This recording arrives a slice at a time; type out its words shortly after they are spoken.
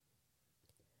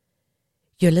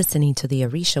You're listening to the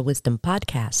Arisha Wisdom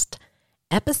Podcast,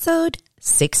 episode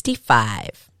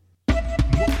 65.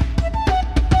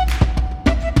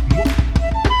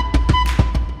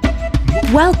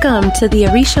 Welcome to the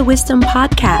Arisha Wisdom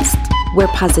Podcast, where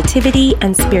positivity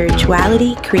and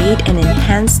spirituality create an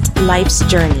enhanced life's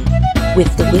journey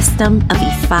with the wisdom of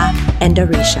Ifa and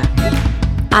Arisha.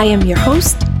 I am your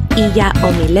host, Iya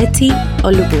Omileti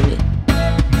Olubumi.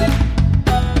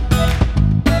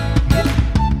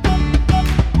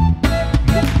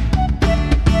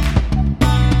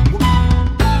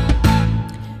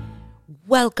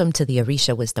 Welcome to the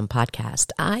Arisha Wisdom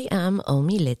Podcast. I am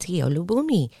Omileti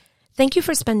Olubumi. Thank you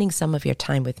for spending some of your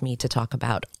time with me to talk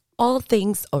about all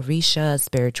things Arisha,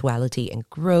 spirituality, and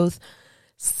growth.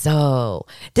 So,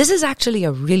 this is actually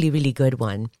a really good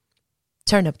one.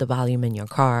 Turn up the volume in your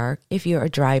car if you are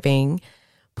driving.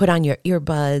 Put on your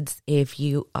earbuds if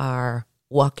you are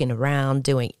walking around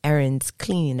doing errands,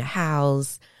 cleaning the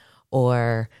house,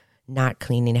 or not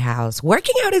cleaning the house.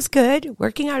 Working out is good.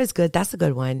 That's a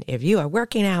good one. If you are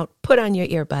working out, put on your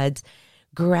earbuds.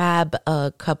 Grab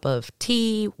a cup of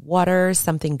tea, water,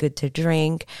 something good to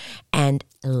drink, and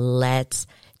let's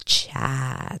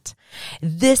chat.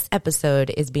 This episode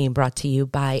is being brought to you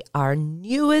by our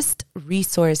newest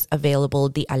resource available,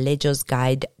 the Aleyos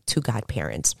Guide to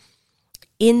Godparents.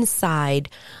 Inside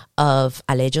of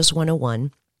Aleyos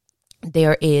 101,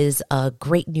 there is a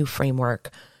great new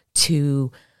framework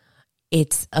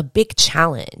It's a big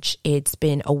challenge. It's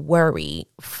been a worry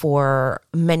for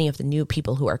many of the new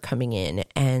people who are coming in,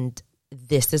 and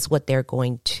this is what they're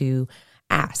going to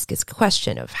ask. It's a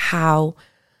question of how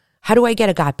do I get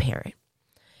a godparent?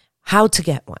 How to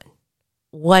get one?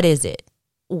 What is it?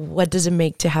 What does it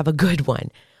make to have a good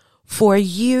one? For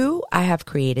you, I have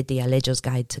created the Aleyos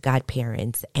Guide to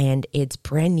Godparents, and it's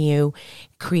brand new,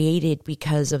 created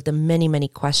because of the many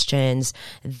questions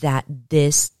that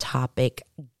this topic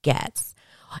gets.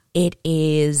 It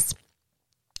is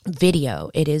video,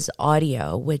 it is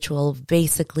audio, which will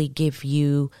basically give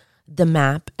you the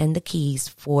map and the keys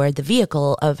for the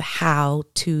vehicle of how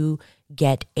to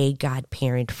get a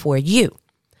godparent for you.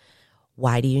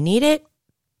 Why do you need it?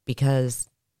 Because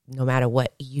no matter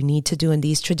what you need to do in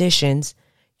these traditions,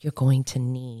 you're going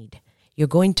to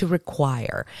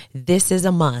require, this is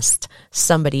a must,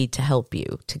 somebody to help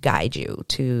you, to guide you,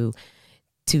 to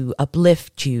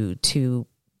uplift you, to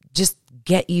just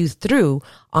get you through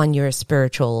on your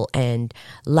spiritual and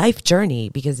life journey.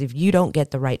 Because if you don't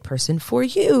get the right person for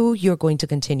you, you're going to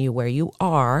continue where you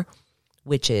are,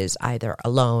 which is either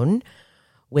alone,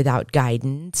 without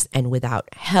guidance, and without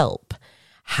help.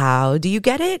 How do you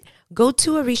get it? Go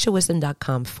to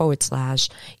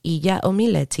arishawisdom.com/Iya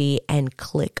Omileti and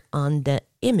click on the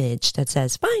image that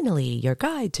says, finally, your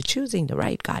guide to choosing the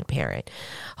right godparent.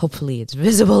 Hopefully it's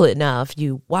visible enough.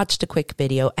 You watched a quick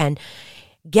video and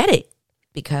get it,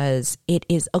 because it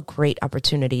is a great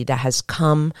opportunity that has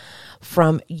come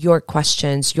from your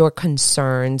questions, your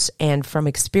concerns, and from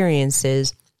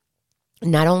experiences,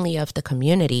 not only of the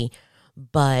community,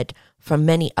 but from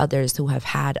many others who have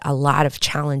had a lot of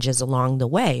challenges along the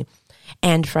way,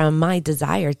 and from my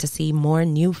desire to see more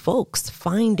new folks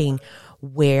finding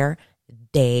where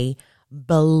they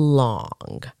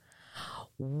belong.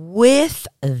 With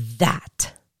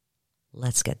that,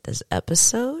 let's get this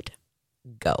episode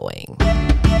going.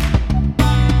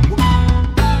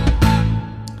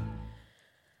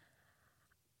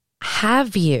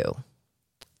 Have you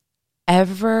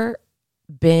ever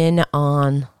been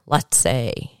on, let's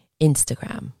say,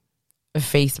 Instagram,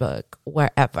 Facebook,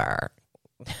 wherever,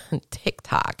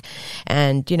 TikTok,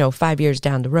 and 5 years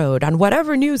down the road on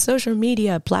whatever new social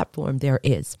media platform there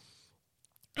is,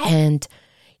 and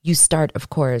you start, of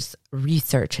course,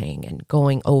 researching and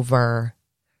going over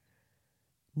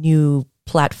new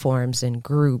platforms and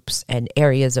groups and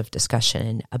areas of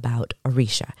discussion about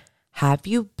Arisha? Have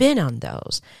you been on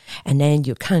those? And then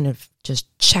you're kind of just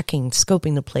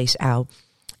scoping the place out,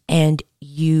 and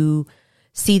you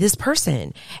see this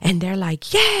person and they're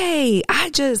like, yay,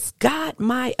 I just got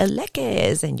my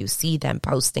Aleyos. And you see them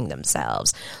posting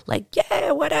themselves like,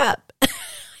 yeah, what up?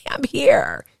 I'm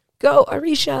here. Go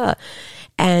Arisha.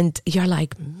 And you're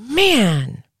like,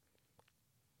 man,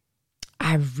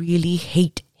 I really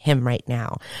hate him right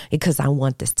now because I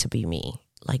want this to be me.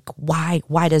 Like, why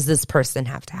does this person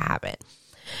have to have it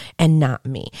and not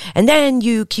me? And then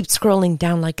you keep scrolling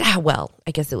down like, well,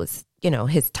 I guess it was,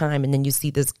 his time. And then you see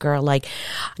this girl like,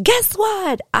 guess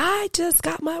what? I just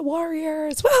got my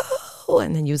warriors. Whoa.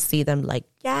 And then you see them like,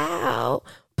 yeah,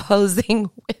 posing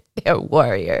with their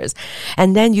warriors.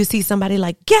 And then you see somebody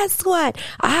like, guess what?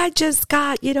 I just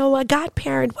got, a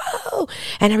godparent. Whoa.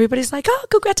 And everybody's like, oh,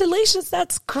 congratulations.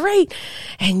 That's great.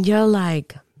 And you're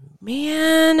like,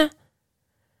 man,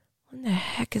 when the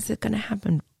heck is it going to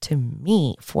happen to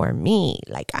me, for me?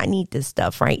 Like, I need this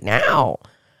stuff right now.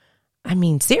 I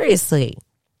mean, seriously.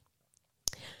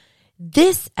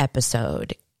 This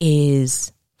episode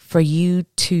is for you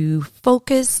to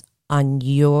focus on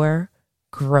your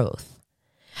growth.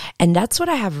 And that's what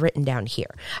I have written down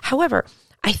here. However,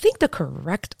 I think the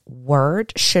correct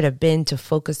word should have been to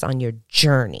focus on your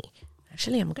journey.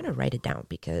 Actually, I'm going to write it down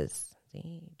because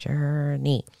the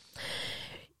journey.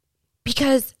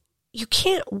 Because you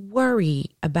can't worry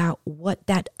about what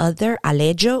that other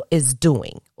Aleyos is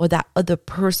doing, or that other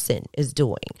person is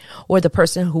doing, or the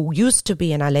person who used to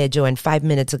be an Aleyos and 5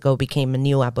 minutes ago became a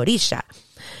new Aborisha.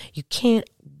 You can't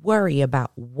worry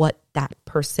about what that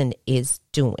person is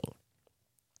doing.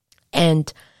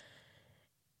 And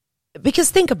because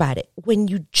think about it, when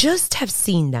you just have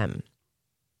seen them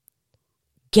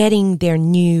getting their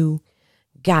new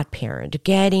godparent,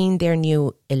 getting their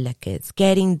new Aleyos,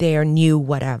 getting their new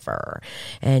whatever.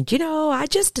 And, I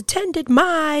just attended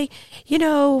my,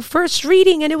 first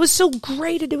reading and it was so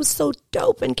great and it was so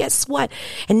dope. And guess what?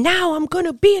 And now I'm going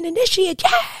to be an initiate.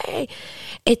 Yay!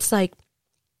 It's like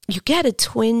you get a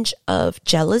twinge of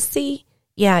jealousy.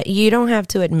 Yeah, you don't have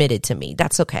to admit it to me.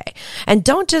 That's okay. And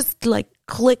don't just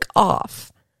click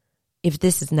off if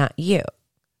this is not you.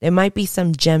 There might be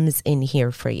some gems in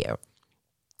here for you.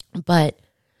 But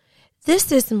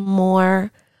this is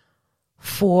more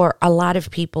for a lot of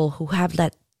people who have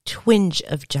that twinge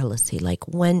of jealousy. Like,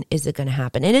 when is it going to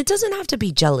happen? And it doesn't have to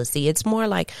be jealousy. It's more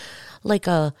like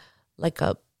a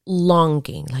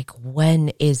longing. Like, when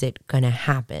is it going to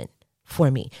happen for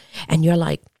me? And you're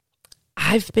like,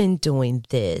 I've been doing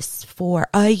this for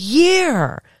a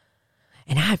year.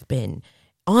 And I've been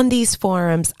on these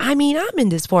forums. I mean, I'm in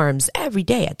these forums every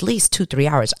day, at least 2-3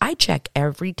 hours. I check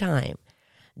every time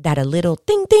that a little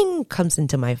ding ding comes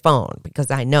into my phone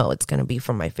because I know it's going to be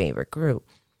from my favorite group.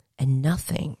 And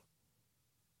nothing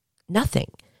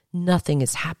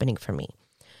is happening for me.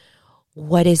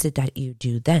 What is it that you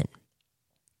do then?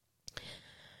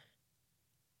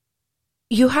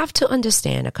 You have to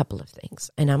understand a couple of things.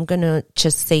 And I'm going to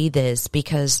just say this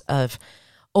because of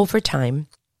over time,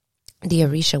 the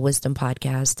Orisha Wisdom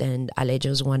Podcast and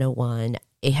Aleyos 101,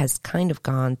 it has kind of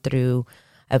gone through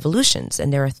evolutions.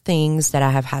 And there are things that I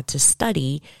have had to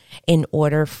study in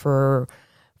order for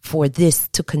this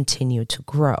to continue to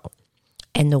grow.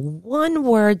 And the one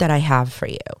word that I have for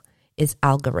you is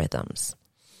algorithms.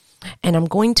 And I'm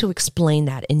going to explain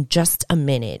that in just a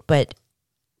minute. But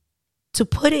to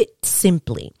put it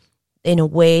simply, in a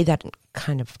way that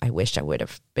I wish I would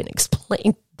have been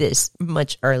explained this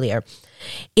much earlier,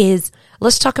 is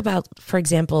let's talk about, for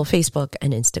example, Facebook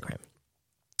and Instagram.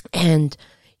 And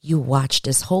you watch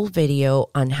this whole video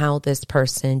on how this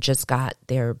person just got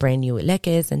their brand new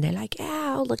Aleyos, and they're like,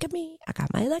 yeah, look at me. I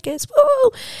got my Aleyos.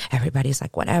 Woo! Everybody's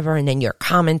like, whatever. And then you're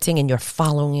commenting and you're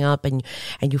following up and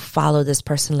you follow this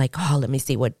person like, oh, let me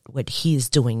see what he's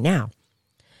doing now.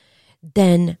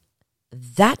 Then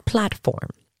that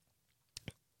platform's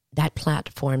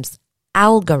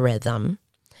algorithm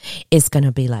is going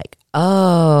to be like,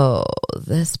 oh,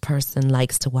 this person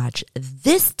likes to watch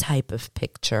this type of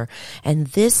picture and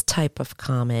this type of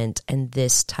comment and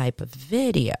this type of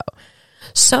video.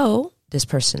 So this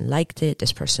person liked it,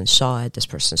 this person saw it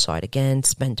again,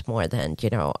 spent more than,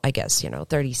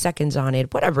 30 seconds on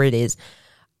it, whatever it is.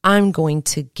 I'm going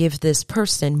to give this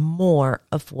person more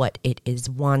of what it is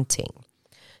wanting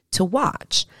to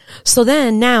watch. So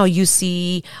then now you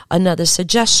see another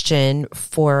suggestion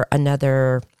for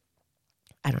another,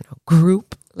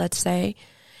 group, let's say.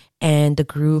 And the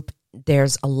group,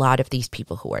 there's a lot of these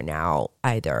people who are now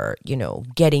either,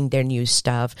 getting their new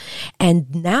stuff.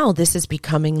 And now this is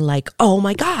becoming like, oh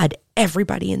my God,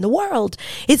 everybody in the world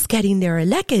is getting their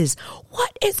Aleyos.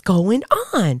 What is going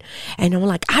on? And I'm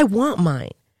like, I want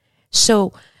mine.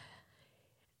 So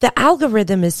the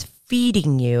algorithm is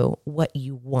feeding you what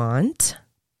you want,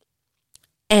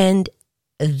 and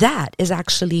that is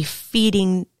actually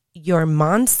feeding your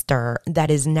monster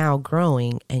that is now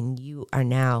growing, and you are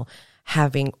now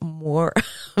having more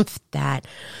of that.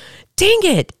 Dang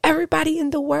it, everybody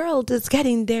in the world is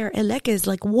getting their Aleyos.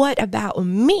 Like, what about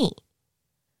me?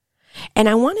 And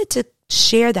I wanted to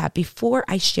share that before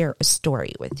I share a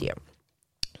story with you.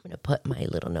 I'm going to put my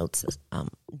little notes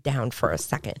down for a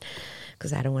second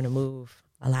because I don't want to move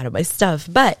a lot of my stuff.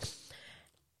 But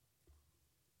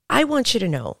I want you to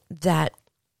know that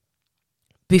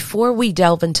before we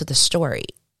delve into the story,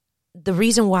 the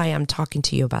reason why I'm talking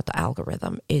to you about the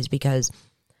algorithm is because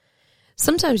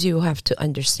sometimes you have to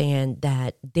understand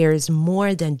that there's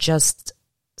more than just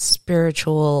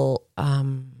spiritual,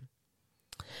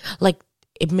 like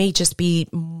it may just be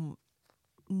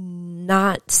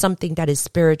not something that is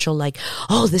spiritual, like,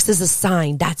 oh, this is a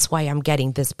sign, that's why I'm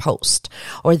getting this post,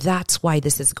 or that's why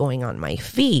this is going on my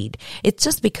feed. It's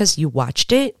just because you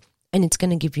watched it, and it's going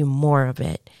to give you more of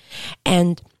it.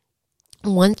 And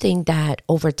one thing that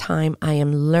over time I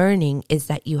am learning is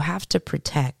that you have to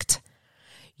protect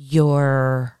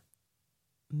your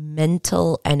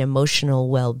mental and emotional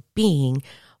well-being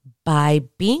by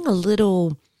being a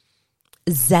little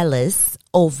zealous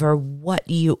over what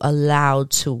you allow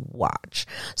to watch.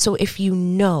 So if you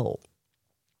know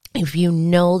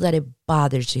that it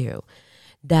bothers you,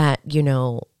 that,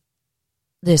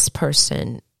 this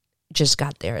person just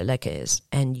got their Aleyos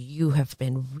and you have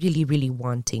been really, really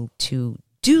wanting to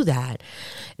do that,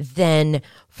 then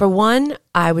for one,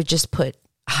 I would just put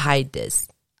hide this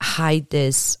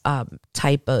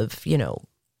type of,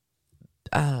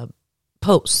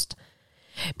 post,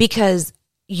 because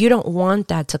you don't want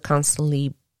that to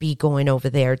constantly be going over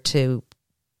there to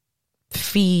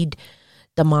feed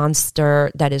the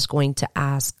monster that is going to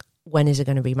ask, when is it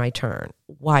going to be my turn?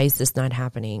 Why is this not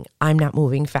happening? I'm not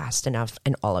moving fast enough,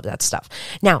 and all of that stuff.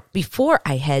 Now, before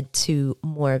I head to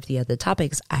more of the other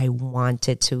topics, I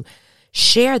wanted to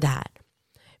share that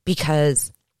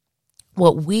because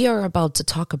what we are about to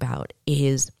talk about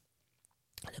is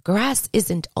the grass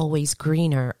isn't always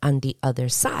greener on the other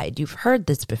side. You've heard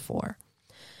this before.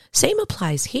 Same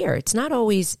applies here. It's not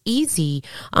always easy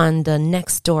on the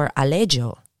next door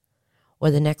Aleyos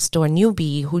or the next door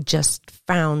newbie who just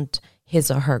found his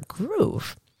or her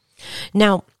groove.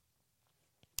 Now,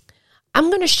 I'm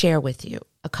going to share with you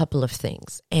a couple of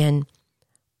things. And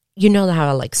you know how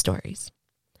I like stories.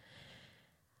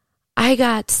 I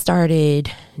got started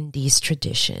in these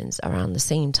traditions around the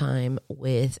same time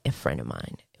with a friend of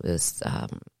mine. It was,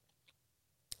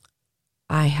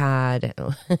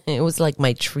 it was like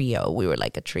my trio. We were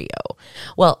like a trio.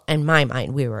 Well, in my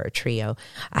mind, we were a trio.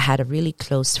 I had a really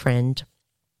close friend,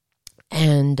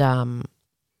 and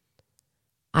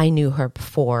I knew her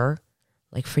before,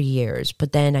 like for years.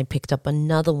 But then I picked up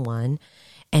another one,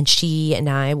 and she and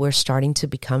I were starting to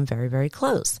become very, very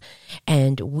close.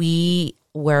 And we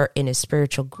were in a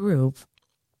spiritual group,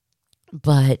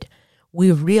 but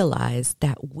we realized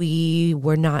that we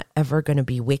were not ever going to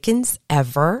be Wiccans,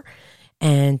 ever.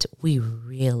 And we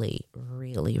really,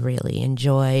 really,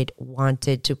 really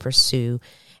wanted to pursue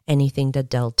anything that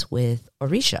dealt with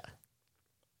Orisha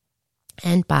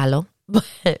and Palo,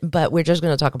 but we're just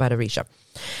going to talk about Orisha.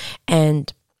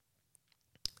 And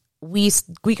we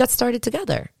got started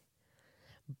together,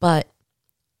 but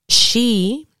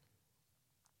she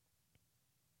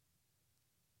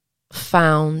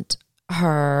found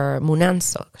her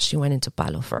Munanso. She went into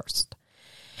Palo first.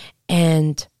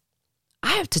 And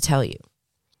I have to tell you,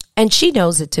 and she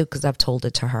knows it too because I've told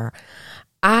it to her,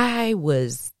 I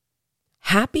was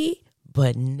happy,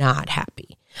 but not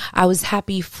happy. I was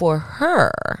happy for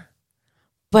her,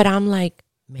 but I'm like,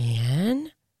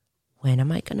 man, when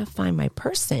am I going to find my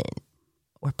person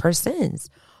or persons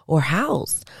or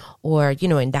house or,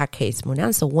 in that case,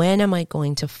 Munanso, when am I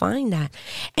going to find that?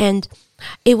 And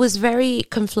it was very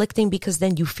conflicting because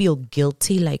then you feel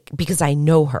guilty, like, because I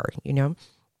know her,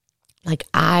 like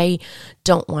I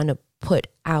don't want to put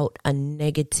out a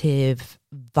negative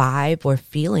vibe or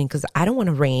feeling because I don't want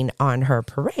to rain on her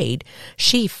parade.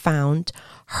 She found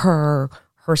her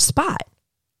spot.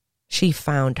 She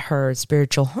found her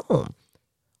spiritual home.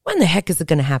 When the heck is it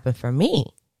going to happen for me?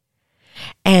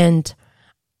 And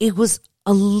it was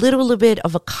a little bit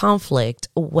of a conflict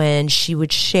when she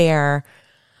would share,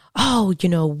 oh,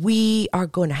 we are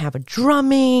going to have a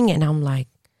drumming. And I'm like,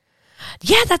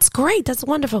 yeah, that's great. That's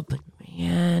wonderful. But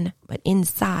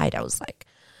inside I was like,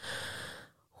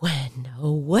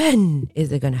 when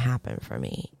is it going to happen for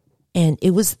me? And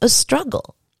it was a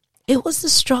struggle.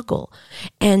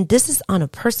 And this is on a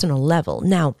personal level.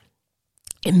 Now,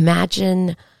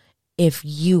 imagine if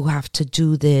you have to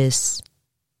do this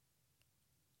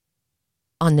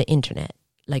on the internet,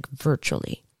 like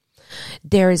virtually.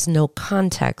 There is no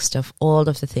context of all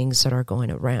of the things that are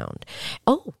going around.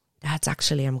 Oh, that's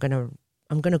actually, I'm going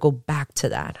to go back to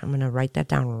that. I'm going to write that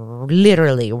down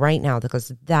literally right now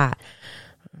because that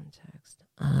context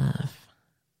of.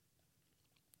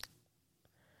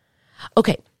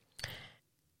 Okay.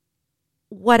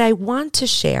 What I want to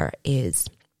share is,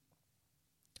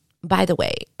 by the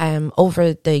way,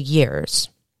 over the years,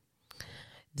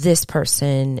 this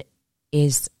person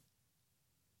is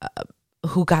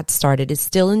who got started is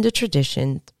still in the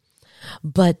tradition.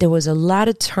 but there was a lot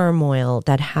of turmoil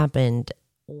that happened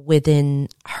within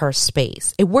her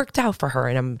space. It worked out for her,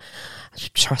 and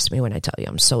trust me when I tell you,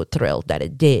 I'm so thrilled that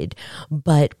it did,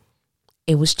 but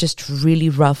it was just really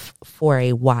rough for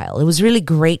a while. It was really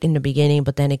great in the beginning,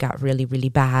 but then it got really, really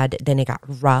bad. Then it got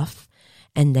rough,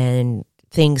 and then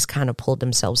things kind of pulled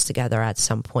themselves together at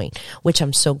some point, which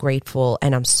I'm so grateful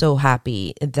and I'm so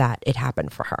happy that it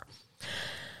happened for her.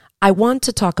 I want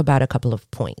to talk about a couple of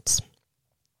points.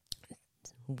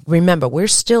 Remember, we're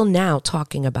still now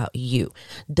talking about you,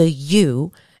 the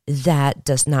you that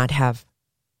does not have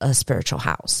a spiritual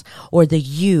house, or the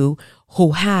you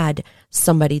who had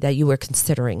somebody that you were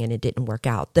considering and it didn't work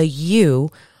out, the you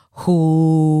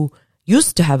who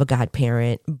used to have a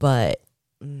godparent, but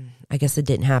I guess it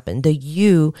didn't happen, the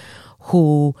you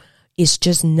who is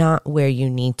just not where you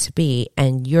need to be,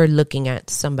 and you're looking at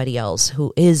somebody else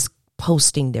who is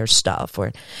posting their stuff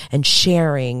and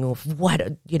sharing what,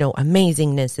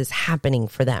 amazingness is happening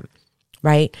for them,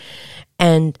 right?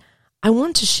 And I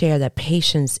want to share that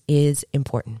patience is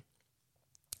important.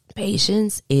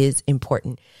 Patience is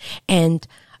important. And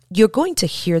you're going to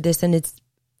hear this, and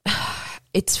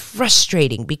it's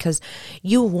frustrating because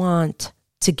you want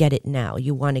to get it now.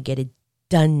 You want to get it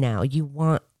done now. You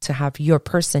want to have your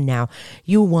person now.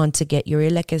 You want to get your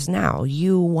elekes now.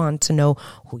 You want to know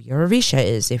who your orisha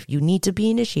is. If you need to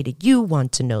be initiated, you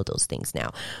want to know those things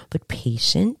now. But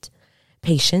patience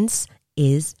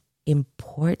is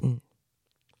important.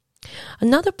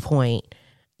 Another point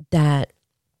that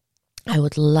I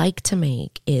would like to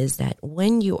make is that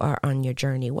when you are on your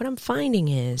journey, what I'm finding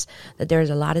is that there's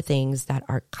a lot of things that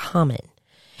are common,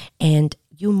 and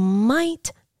you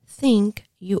might think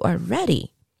you are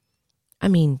ready. I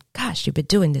mean, gosh, you've been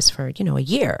doing this for, a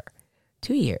year,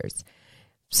 2 years,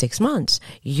 6 months.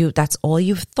 That's all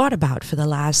you've thought about for the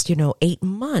last, 8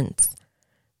 months.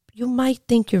 You might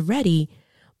think you're ready,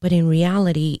 but in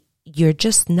reality, you're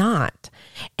just not.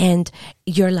 And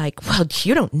you're like, well,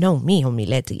 you don't know me,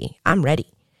 Omileti. I'm ready.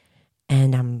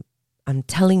 And I'm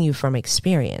telling you from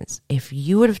experience, if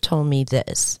you would have told me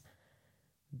this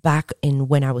back in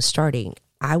when I was starting,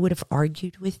 I would have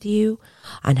argued with you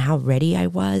on how ready I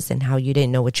was and how you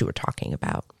didn't know what you were talking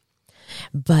about.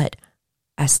 But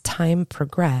as time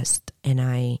progressed, and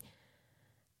I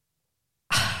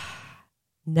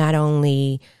not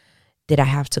only did I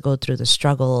have to go through the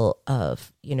struggle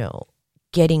of,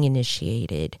 getting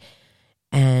initiated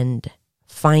and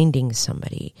finding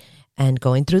somebody and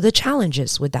going through the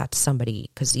challenges with that somebody,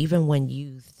 because even when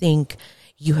you think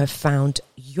you have found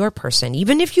your person,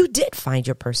 even if you did find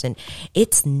your person,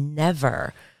 it's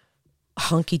never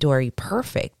hunky-dory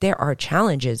perfect. There are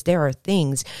challenges. There are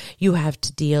things you have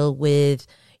to deal with,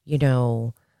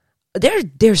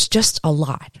 there's just a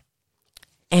lot.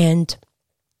 And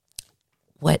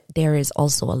what there is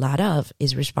also a lot of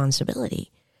is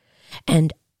responsibility.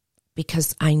 And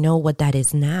because I know what that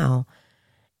is now,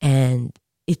 and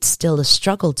it's still a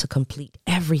struggle to complete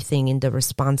everything in the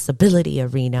responsibility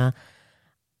arena,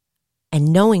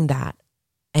 and knowing that,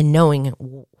 and knowing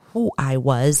who I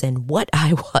was and what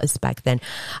I was back then,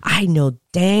 I know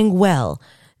dang well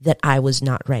that I was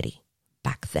not ready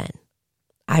back then.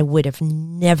 I would have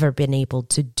never been able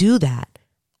to do that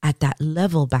at that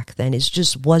level back then. It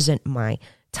just wasn't my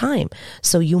time.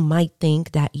 So you might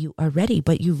think that you are ready,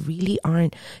 but you really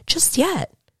aren't just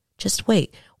yet. Just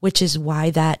wait, which is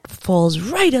why that falls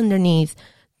right underneath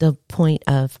the point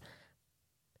of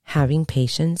having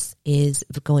patience is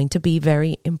going to be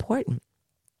very important.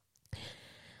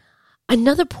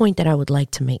 Another point that I would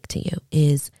like to make to you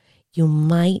is you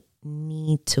might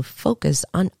need to focus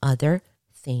on other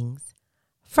things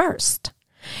first.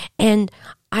 And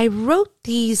I wrote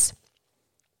these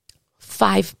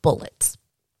 5 bullets.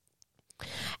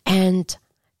 And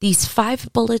these 5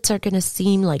 bullets are going to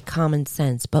seem like common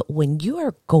sense, but when you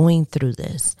are going through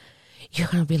this, you're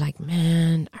going to be like,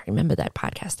 man, I remember that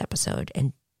podcast episode,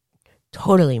 and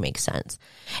totally makes sense.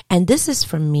 And this is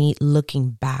from me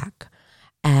looking back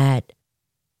at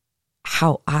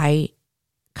how I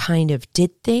kind of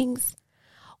did things,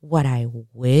 what I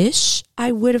wish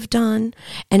I would have done,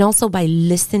 and also by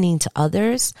listening to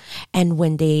others. And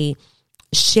when they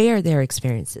share their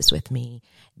experiences with me,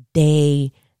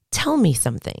 they tell me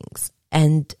some things,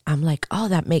 and I'm like, oh,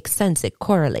 that makes sense. It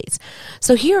correlates.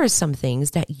 So here are some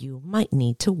things that you might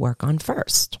need to work on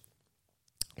first.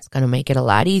 It's going to make it a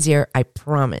lot easier, I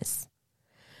promise.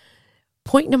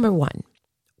 Point number 1,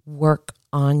 work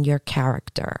on your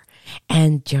character.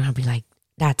 And you're going to be like,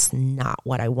 that's not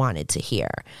what I wanted to hear.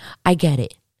 I get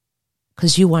it.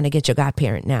 Because you want to get your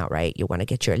godparent now, right? You want to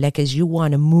get your lekes. You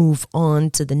want to move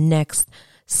on to the next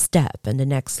step and the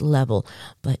next level.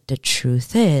 But the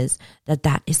truth is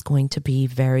that is going to be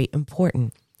very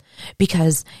important,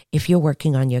 because if you're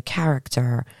working on your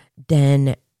character,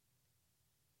 then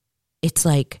it's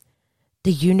like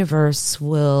the universe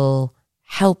will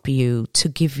help you to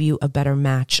give you a better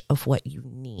match of what you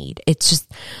need. It's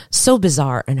just so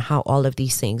bizarre and how all of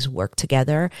these things work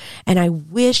together. And I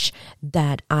wish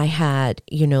that I had,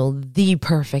 the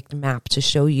perfect map to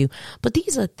show you. But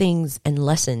these are things and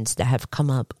lessons that have come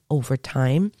up over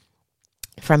time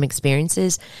from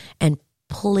experiences and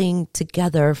pulling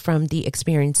together from the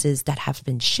experiences that have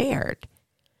been shared.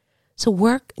 So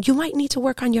you might need to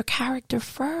work on your character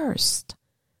first.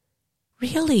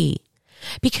 Really.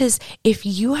 Because if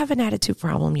you have an attitude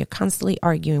problem, you're constantly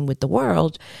arguing with the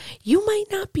world, you might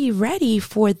not be ready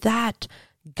for that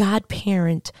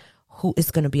godparent who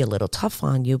is going to be a little tough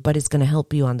on you, but is going to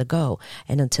help you on the go.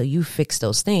 And until you fix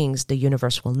those things, the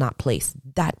universe will not place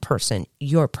that person,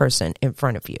 your person, in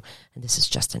front of you. And this is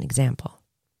just an example.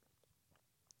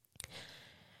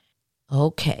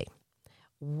 Okay.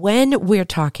 When we're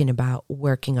talking about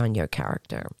working on your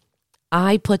character,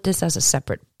 I put this as a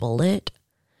separate bullet,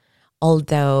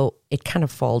 although it kind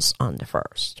of falls on the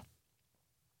first.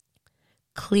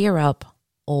 Clear up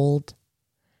old,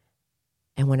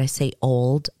 and when I say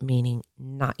old, meaning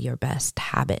not your best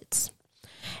habits.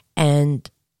 And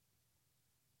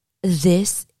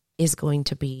this is going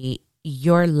to be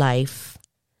your life's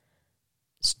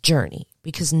journey,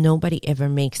 because nobody ever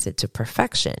makes it to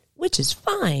perfection, which is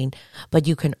fine, but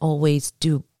you can always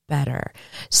do better.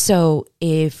 So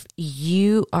if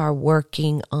you are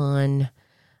working on,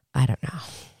 I don't know,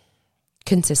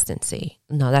 consistency.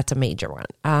 No, that's a major one.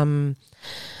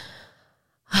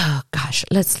 Oh gosh,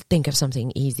 let's think of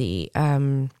something easy.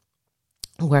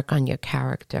 Work on your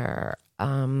character.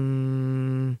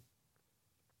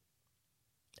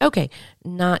 Okay,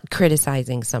 not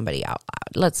criticizing somebody out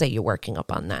loud. Let's say you're working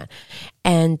up on that,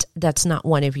 and that's not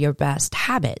one of your best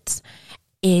habits.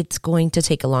 It's going to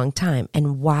take a long time.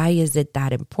 And why is it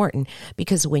that important?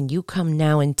 Because when you come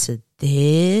now into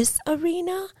this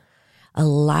arena, a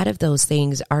lot of those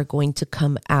things are going to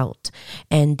come out,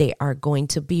 and they are going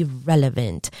to be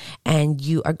relevant, and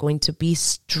you are going to be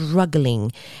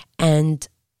struggling, and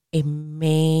it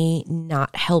may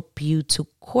not help you to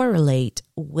correlate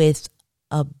with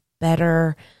a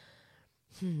better,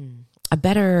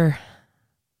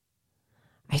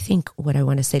 I think what I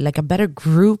want to say, like a better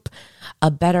group,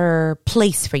 a better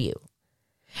place for you.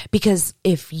 Because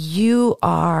if you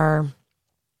are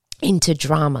into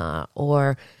drama,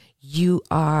 or you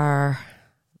are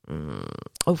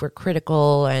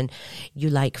overcritical and you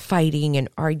like fighting and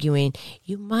arguing,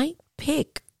 you might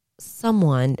pick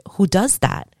someone who does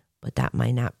that, but that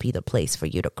might not be the place for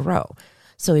you to grow.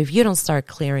 So if you don't start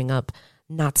clearing up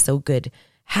not so good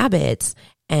habits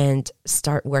and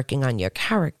start working on your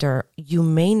character, you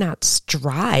may not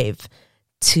strive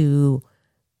to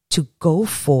go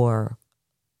for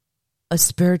a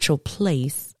spiritual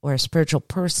place or a spiritual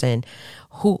person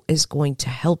who is going to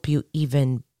help you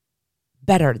even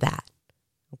better that.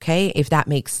 Okay? If that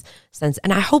makes sense.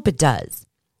 And I hope it does.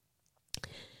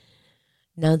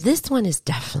 Now, this one is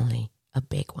definitely a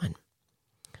big one.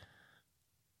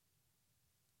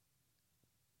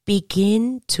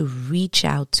 Begin to reach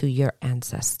out to your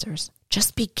ancestors.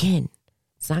 Just begin.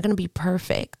 It's not going to be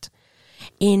perfect.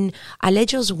 In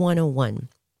Aleyos 101,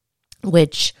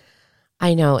 which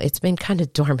I know it's been kind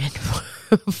of dormant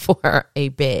for a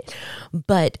bit,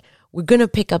 but we're going to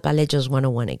pick up Aleyos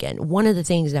 101 again. One of the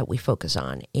things that we focus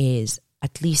on is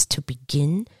at least to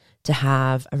begin to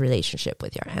have a relationship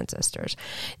with your ancestors.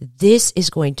 This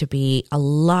is going to be a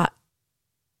lot,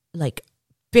 like,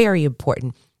 very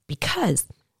important, because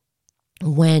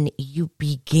when you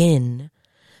begin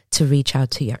to reach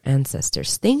out to your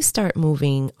ancestors, things start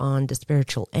moving on the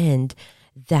spiritual end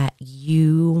that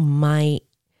you might,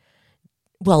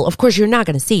 well, of course, you're not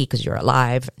going to see because you're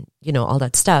alive, all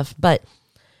that stuff. But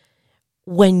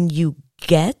when you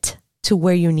get to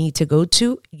where you need to go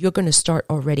to, you're going to start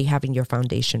already having your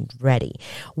foundation ready.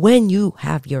 When you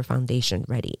have your foundation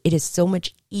ready, it is so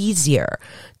much easier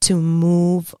to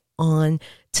move on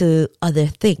to other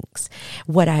things.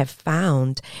 What I have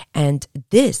found, and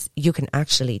this you can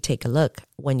actually take a look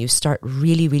when you start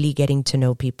really, really getting to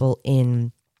know people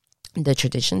in the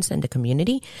traditions and the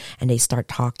community, and they start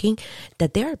talking,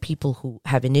 that there are people who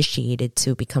have initiated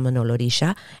to become an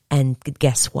Olorisha, and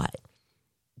guess what?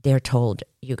 They're told,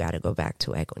 you got to go back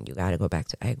to Egun. You got to go back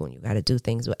to Egun. You got to do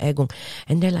things with Egun.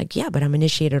 And they're like, yeah, but I'm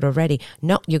initiated already.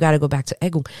 No, you got to go back to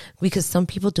Egun. Because some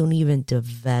people don't even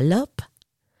develop.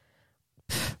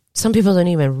 Some people don't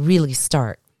even really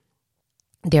start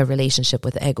their relationship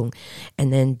with Egun,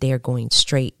 and then they're going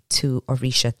straight to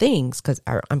Orisha things, because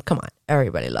come on,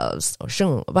 everybody loves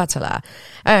Oshun, Obatala,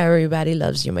 everybody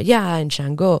loves Yemaya and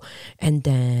Shango, and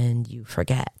then you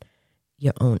forget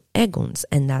your own Eguns,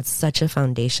 and that's such a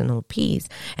foundational piece.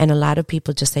 And a lot of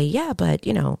people just say, yeah, but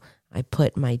I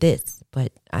put my this,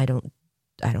 but I don't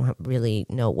really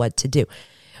know what to do.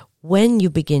 When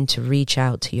you begin to reach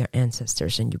out to your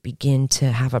ancestors and you begin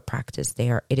to have a practice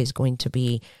there, it is going to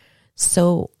be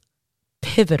so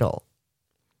pivotal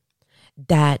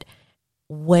that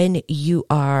when you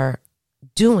are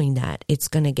doing that, it's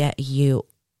going to get you,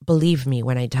 believe me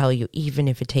when I tell you, even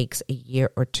if it takes a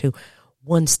year or two,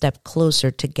 one step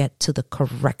closer to get to the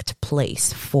correct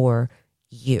place for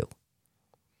you.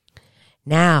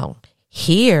 Now,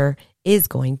 here is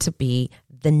going to be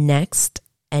the next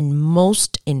and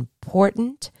most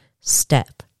important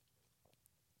step.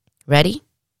 Ready?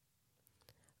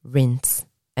 Rinse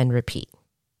and repeat.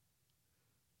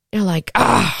 You're like,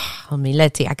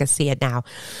 let's see, I can see it now.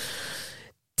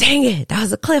 Dang it, that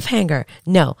was a cliffhanger.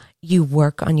 No, you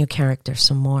work on your character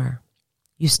some more.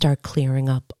 You start clearing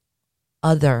up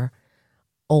other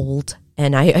old,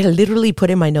 and I literally put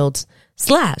in my notes,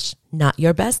 / not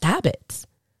your best habits.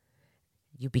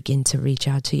 You begin to reach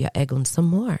out to your Egun some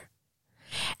more.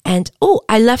 And,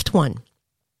 I left one.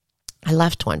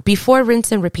 Before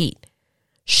rinse and repeat,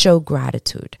 show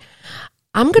gratitude.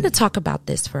 I'm going to talk about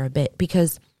this for a bit,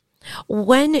 because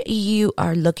when you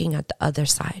are looking at the other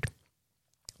side,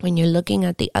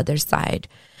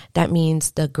 that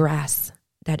means the grass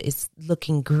that is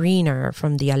looking greener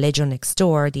from the Aleyos next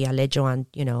door, the Aleyos on,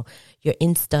 your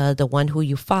Insta, the one who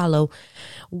you follow.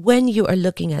 When you are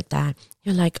looking at that,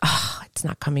 you're like, it's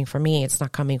not coming for me. It's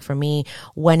not coming for me.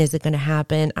 When is it going to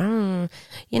happen?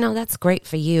 That's great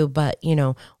for you, but,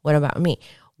 what about me?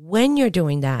 When you're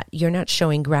doing that, you're not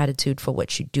showing gratitude for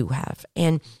what you do have.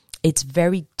 And it's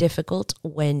very difficult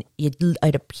when it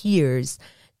appears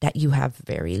that you have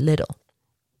very little.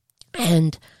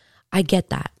 And I get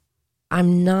that.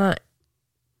 I'm not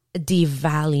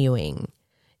devaluing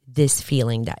this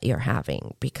feeling that you're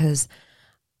having, because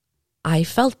I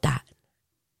felt that.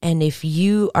 And if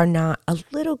you are not a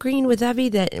little green with envy,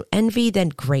 then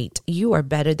great. You are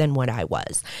better than what I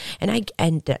was. And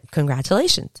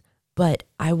congratulations. But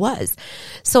I was.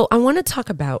 So I want to talk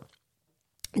about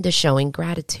the showing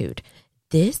gratitude.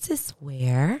 This is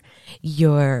where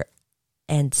your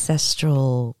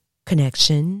ancestral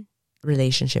connection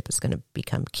relationship is going to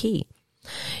become key.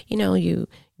 You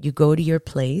go to your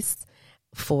place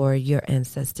for your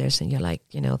ancestors and you're like,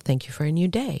 thank you for a new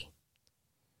day.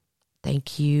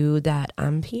 Thank you that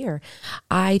I'm here.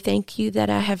 I thank you that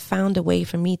I have found a way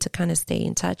for me to kind of stay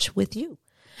in touch with you.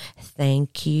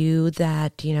 Thank you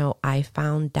that, I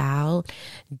found out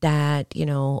that,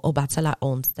 Obatala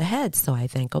owns the head. So I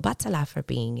thank Obatala for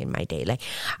being in my day. Like,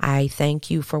 I thank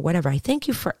you for whatever. I thank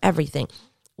you for everything.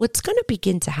 What's going to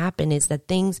begin to happen is that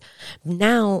things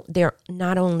now, they're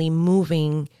not only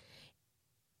moving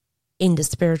in the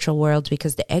spiritual world,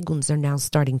 because the Eguns are now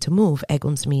starting to move.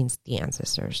 Eguns means the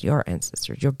ancestors, your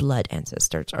blood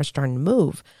ancestors are starting to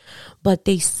move. But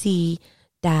they see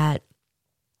that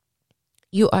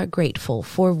you are grateful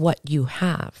for what you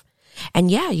have.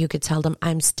 And yeah, you could tell them,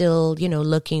 I'm still,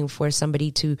 looking for somebody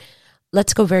to,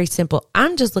 let's go very simple.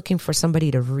 I'm just looking for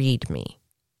somebody to read me.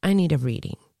 I need a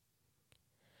reading.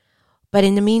 But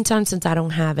in the meantime, since I don't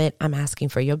have it, I'm asking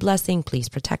for your blessing. Please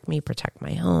protect me, protect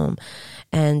my home.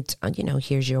 And,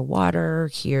 here's your water.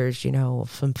 Here's,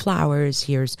 some flowers.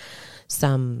 Here's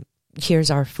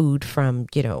our food from,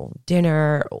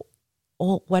 dinner,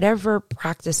 or whatever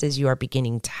practices you are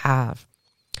beginning to have.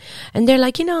 And they're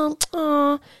like,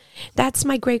 that's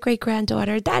my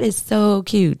great-great-granddaughter. That is so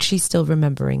cute. She's still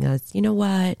remembering us. You know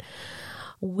what?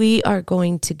 We are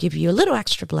going to give you a little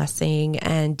extra blessing,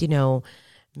 and,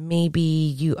 maybe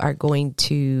you are going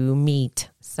to meet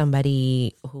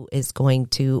somebody who is going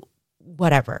to,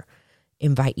 whatever,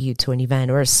 invite you to an event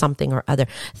or something or other.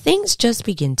 Things just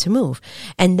begin to move.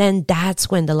 And then that's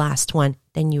when the last one,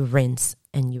 then you rinse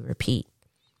and you repeat.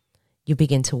 You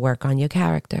begin to work on your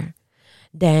character.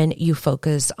 Then you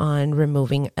focus on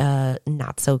removing a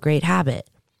not so great habit.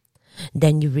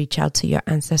 Then you reach out to your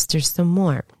ancestors some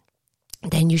more.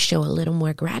 Then you show a little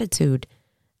more gratitude,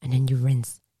 and then you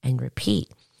rinse and repeat.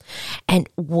 And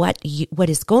what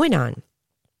is going on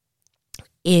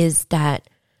is that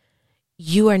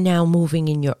you are now moving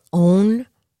in your own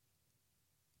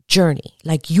journey.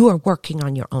 Like, you are working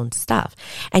on your own stuff.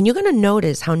 And you're going to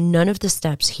notice how none of the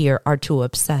steps here are to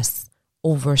obsess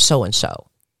over so-and-so.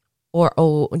 Or,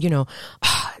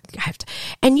 I have to.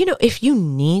 And, if you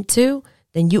need to,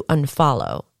 then you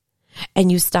unfollow.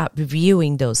 And you stop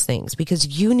viewing those things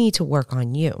because you need to work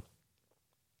on you.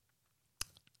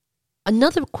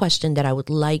 Another question that I would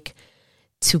like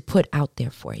to put out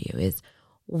there for you is,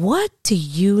 what do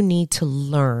you need to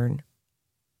learn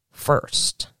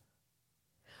first?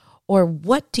 Or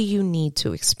what do you need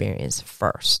to experience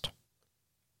first?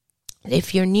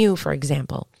 If you're new, for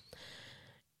example,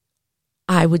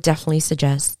 I would definitely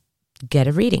suggest get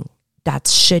a reading. That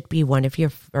should be one of your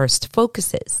first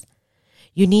focuses.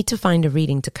 You need to find a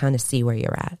reading to kind of see where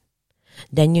you're at.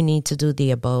 Then you need to do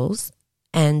the abos.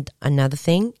 And another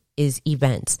thing is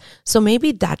events. So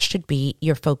maybe that should be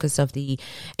your focus of the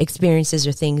experiences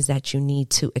or things that you need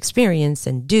to experience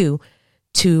and do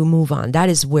to move on. That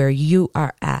is where you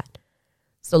are at.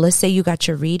 So let's say you got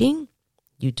your reading,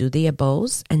 you do the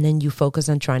abos, and then you focus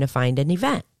on trying to find an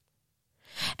event.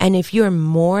 And if you're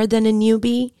more than a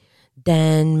newbie,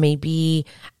 then maybe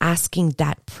asking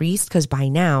that priest, because by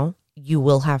now you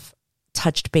will have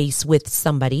touched base with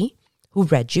somebody who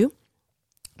read you,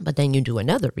 but then you do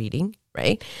another reading,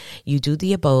 right? You do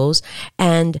the abos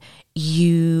and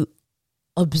you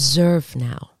observe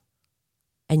now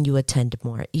and you attend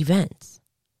more events.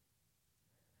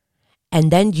 And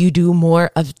then you do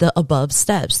more of the above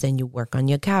steps. Then you work on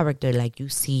your character, like you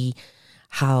see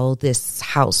how this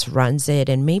house runs it.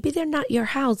 And maybe they're not your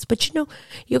house, but you're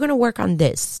going to work on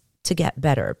this to get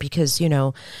better because, I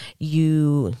don't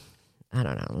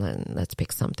know, let's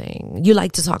pick something. You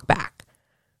like to talk back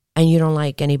and you don't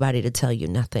like anybody to tell you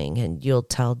nothing and you'll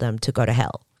tell them to go to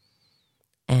hell.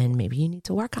 And maybe you need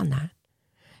to work on that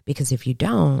because if you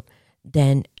don't,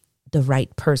 then the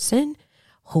right person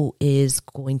who is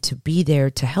going to be there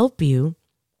to help you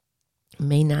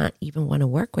may not even want to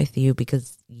work with you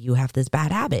because you have this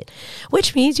bad habit,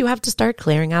 which means you have to start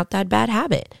clearing out that bad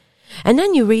habit. And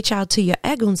then you reach out to your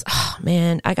eguns. Oh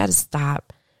man, I got to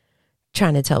stop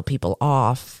trying to tell people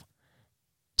off.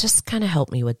 Just kind of help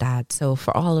me with that. So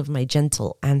for all of my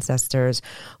gentle ancestors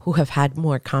who have had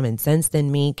more common sense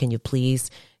than me, can you please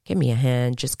give me a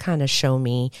hand? Just kind of show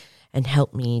me and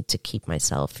help me to keep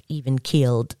myself even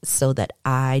keeled so that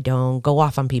I don't go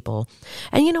off on people.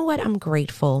 And you know what? I'm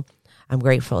grateful. I'm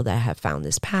grateful that I have found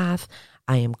this path.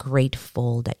 I am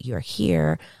grateful that you're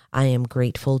here. I am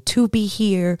grateful to be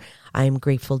here. I am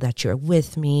grateful that you're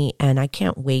with me. And I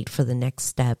can't wait for the next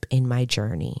step in my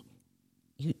journey.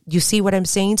 You see what I'm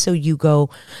saying? So you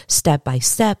go step by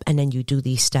step and then you do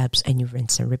these steps and you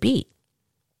rinse and repeat.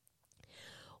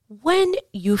 When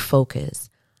you focus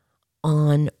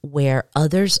on where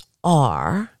others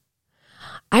are,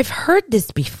 I've heard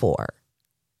this before,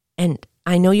 and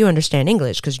I know you understand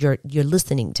English because you're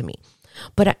listening to me.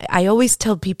 But I always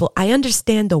tell people I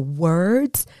understand the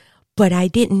words, but I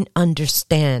didn't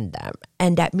understand them,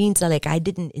 and that means that I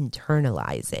didn't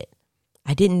internalize it.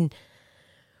 I didn't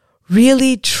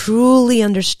really truly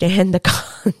understand the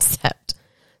concept.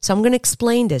 So I'm going to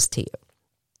explain this to you.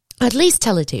 At least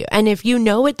tell it to you. And if you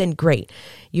know it, then great.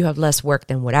 You have less work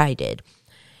than what I did.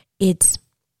 It's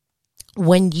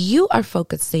when you are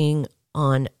focusing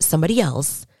on somebody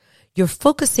else, you're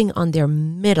focusing on their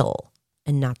middle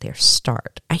and not their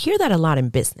start. I hear that a lot in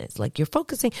business. Like you're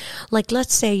focusing, like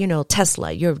let's say,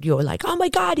 Tesla, you're like, oh my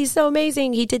God, he's so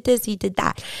amazing. He did this, he did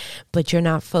that. But you're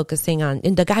not focusing on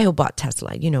the guy who bought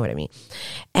Tesla. You know what I mean?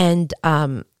 And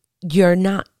you're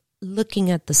not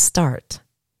looking at the start.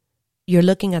 You're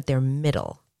looking at their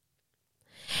middle.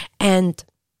 And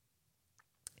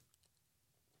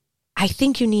I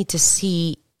think you need to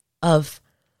see of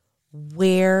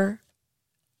where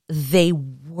they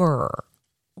were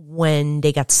when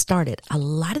they got started. A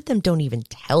lot of them don't even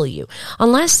tell you.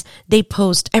 Unless they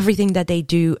post everything that they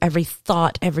do, every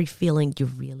thought, every feeling, you're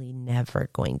really never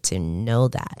going to know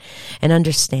that and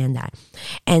understand that.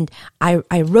 And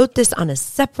I wrote this on a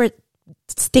separate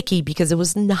sticky because it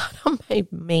was not on my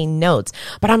main notes,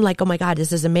 but I'm like, oh my God,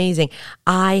 this is amazing.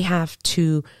 I have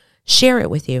to share it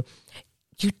with you.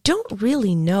 You don't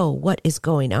really know what is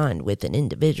going on with an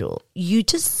individual. You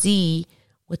just see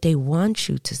what they want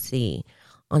you to see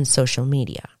on social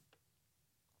media.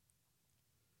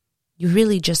 You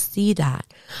really just see that.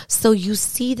 So you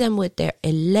see them with their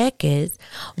eleques,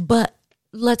 but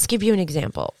let's give you an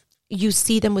example. You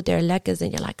see them with their eleques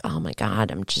and you're like, oh my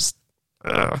God, I'm just,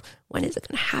 when is it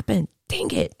going to happen? Dang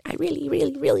it. I really,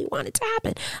 really, really want it to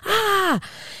happen.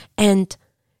 And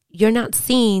you're not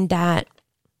seeing that,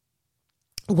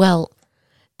 well,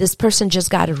 this person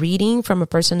just got a reading from a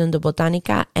person in the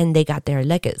Botanica and they got their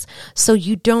eleques. So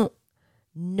you don't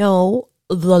know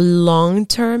the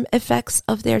long-term effects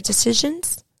of their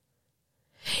decisions.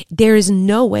 There is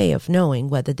no way of knowing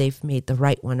whether they've made the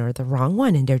right one or the wrong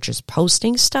one. And they're just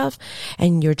posting stuff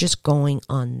and you're just going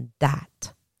on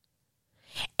that.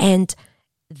 And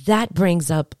that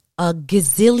brings up a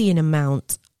gazillion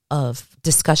amount of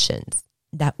discussions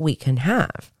that we can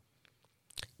have.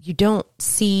 You don't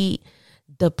see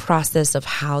the process of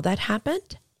how that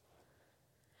happened,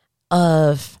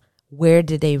 of where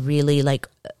did they really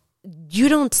you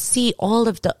don't see all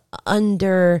of the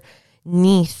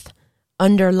underlying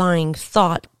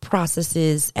thought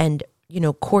processes and,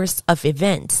 course of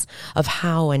events of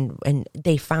how and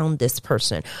they found this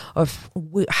person, of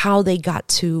how they got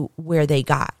to where they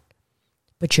got.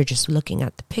 But you're just looking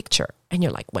at the picture and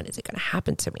you're like, when is it going to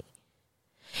happen to me?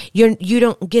 You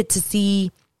don't get to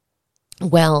see,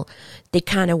 well, they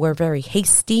kind of were very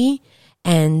hasty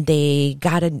and they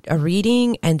got a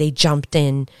reading and they jumped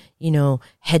in,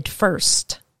 head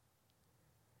first.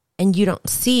 And you don't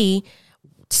see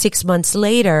 6 months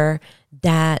later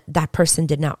that that person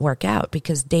did not work out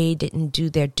because they didn't do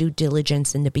their due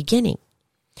diligence in the beginning.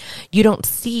 You don't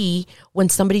see when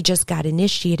somebody just got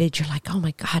initiated, you're like, oh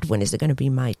my God, when is it going to be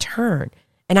my turn?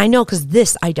 And I know because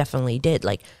this I definitely did.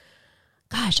 Like,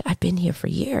 gosh, I've been here for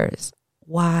years.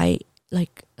 Why? When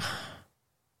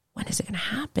is it going to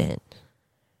happen?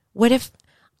 What if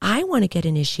I want to get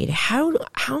initiated? How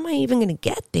am I even going to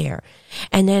get there?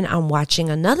 And then I'm watching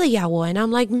another yawa and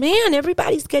I'm like, man,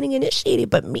 everybody's getting initiated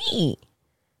but me.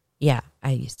 Yeah,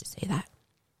 I used to say that.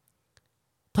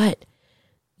 But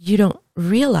you don't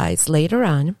realize later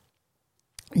on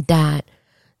that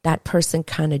that person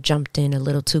kind of jumped in a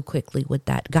little too quickly with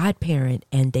that godparent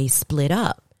and they split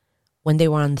up when they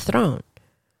were on the throne,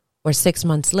 or 6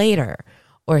 months later,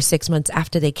 or 6 months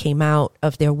after they came out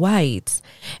of their whites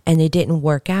and it didn't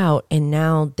work out and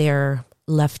now they're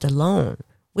left alone,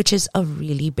 which is a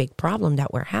really big problem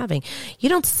that we're having. You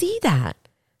don't see that.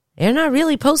 They're not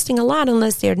really posting a lot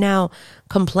unless they're now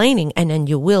complaining, and then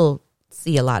you will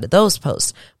see a lot of those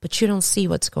posts, but you don't see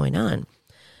what's going on.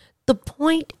 The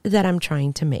point that I'm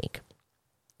trying to make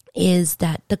is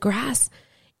that the grass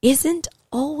isn't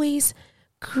always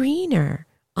greener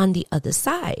on the other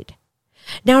side.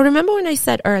 Now, remember when I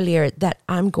said earlier that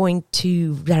I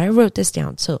wrote this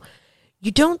down. So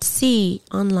you don't see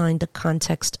online the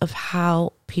context of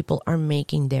how people are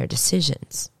making their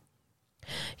decisions.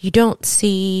 You don't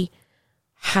see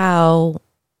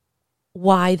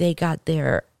why they got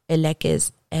their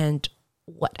elekes and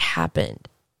what happened.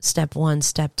 Step 1,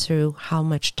 step 2, how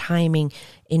much timing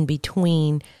in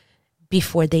between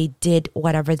before they did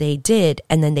whatever they did,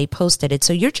 and then they posted it.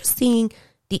 So you're just seeing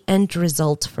the end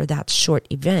result for that short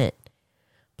event,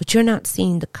 but you're not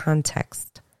seeing the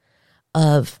context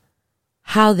of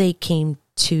how they came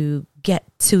to get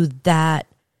to that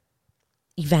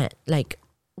event. Like,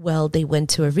 well, they went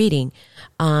to a reading.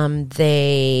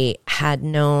 They had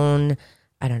known,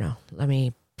 I don't know, let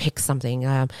me pick something.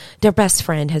 Their best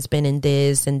friend has been in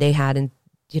this and they had,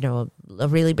 a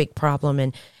really big problem,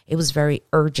 and it was very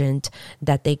urgent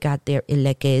that they got their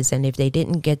elekes. And if they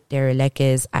didn't get their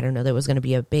elekes, I don't know, there was going to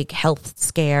be a big health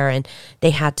scare and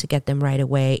they had to get them right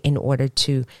away in order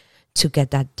to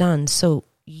get that done. So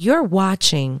you're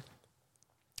watching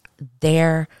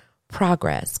their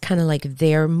progress, kind of like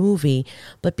their movie,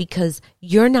 but because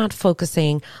you're not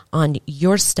focusing on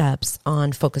your steps,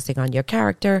 on focusing on your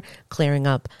character, clearing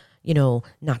up,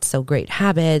 not so great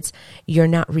habits, you're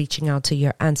not reaching out to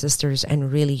your ancestors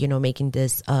and really, making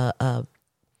this a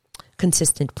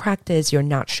consistent practice. You're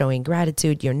not showing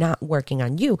gratitude. You're not working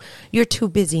on you. You're too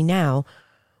busy now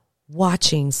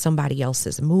watching somebody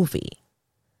else's movie,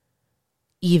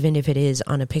 even if it is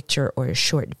on a picture or a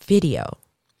short video.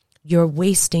 You're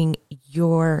wasting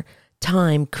your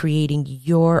time creating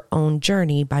your own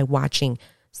journey by watching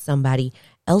somebody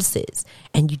else's,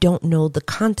 and you don't know the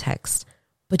context,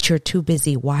 but you're too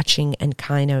busy watching and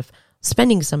kind of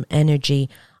spending some energy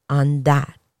on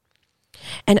that.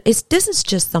 And this is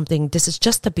just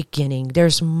the beginning.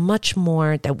 There's much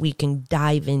more that we can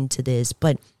dive into this,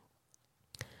 but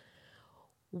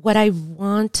what I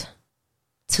want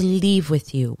to leave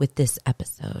with you with this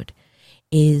episode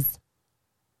is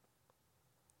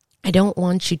I don't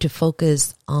want you to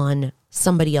focus on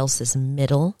somebody else's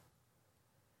middle,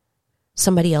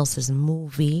 somebody else's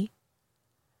movie,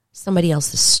 somebody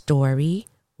else's story,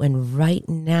 when right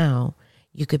now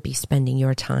you could be spending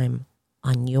your time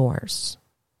on yours.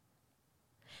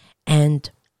 And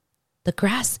the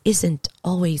grass isn't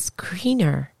always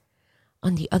greener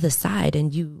on the other side.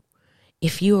 And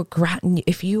if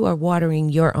you are watering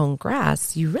your own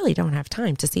grass, you really don't have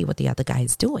time to see what the other guy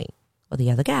is doing or the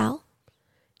other gal.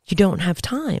 You don't have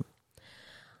time.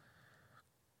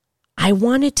 I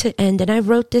wanted to end, and I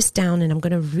wrote this down, and I'm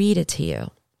going to read it to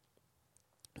you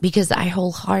because I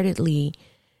wholeheartedly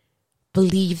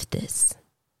believe this.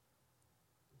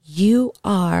 You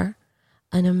are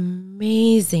an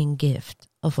amazing gift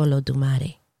of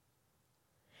Olodumare.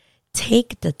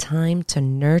 Take the time to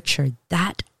nurture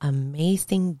that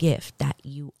amazing gift that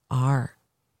you are.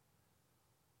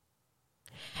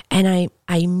 And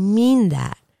I mean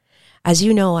that. As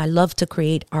you know, I love to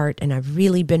create art, and I've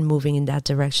really been moving in that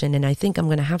direction. And I think I'm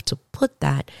going to have to put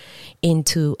that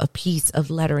into a piece of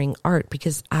lettering art,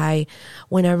 because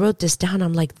when I wrote this down,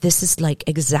 I'm like, this is like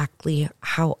exactly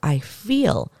how I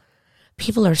feel.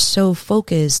 People are so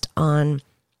focused on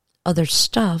other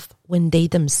stuff when they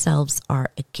themselves are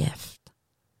a gift.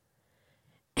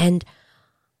 And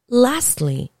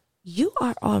lastly, you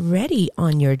are already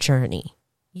on your journey.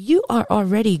 You are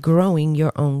already growing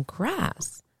your own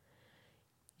grass.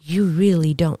 You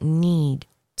really don't need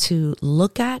to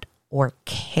look at or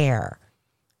care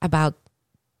about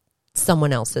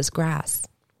someone else's grass.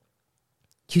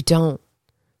 You don't.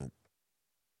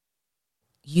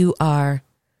 You are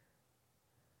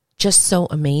just so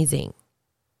amazing.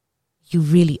 You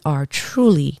really are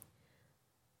truly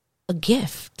a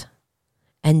gift.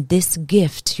 And this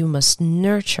gift you must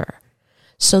nurture.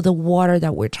 So the water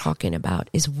that we're talking about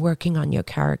is working on your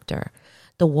character.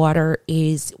 The water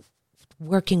is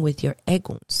working with your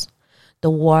eguns. The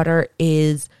water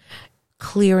is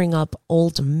clearing up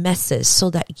old messes so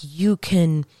that you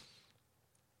can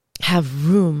have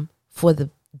room for the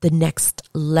next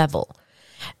level.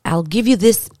 I'll give you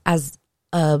this as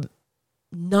a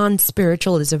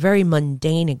non-spiritual, is a very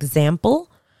mundane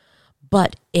example,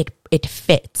 but it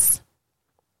fits.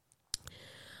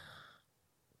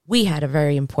 We had a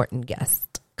very important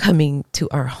guest coming to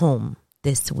our home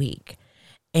this week.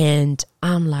 And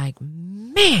I'm like,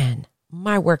 man,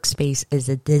 my workspace is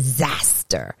a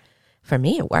disaster. For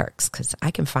me, it works because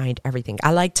I can find everything.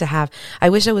 I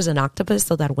wish I was an octopus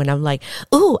so that when I'm like,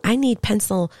 ooh, I need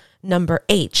pencil number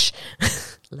H,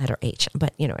 letter H,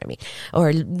 but you know what I mean,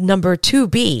 or number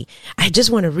 2B, I just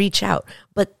want to reach out.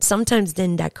 But sometimes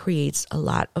then that creates a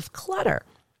lot of clutter.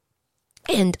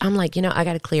 And I'm like, I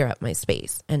got to clear up my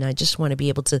space. And I just want to be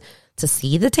able to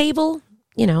see the table,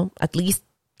 at least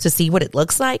to see what it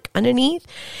looks like underneath.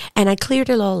 And I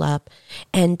cleared it all up.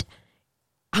 And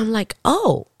I'm like,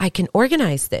 oh, I can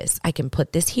organize this. I can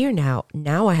put this here now.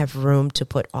 Now I have room to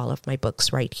put all of my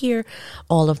books right here,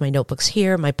 all of my notebooks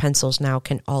here. My pencils now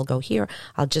can all go here.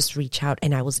 I'll just reach out,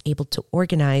 and I was able to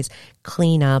organize,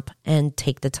 clean up, and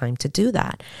take the time to do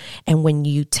that. And when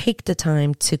you take the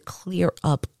time to clear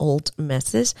up old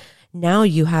messes, now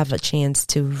you have a chance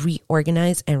to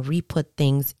reorganize and re-put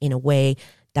things in a way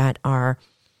that are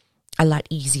a lot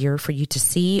easier for you to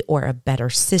see, or a better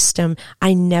system.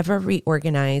 I never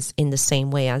reorganize in the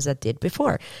same way as I did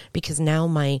before, because now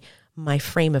my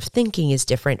frame of thinking is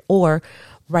different. Or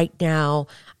right now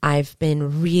I've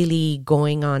been really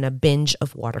going on a binge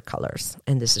of watercolors,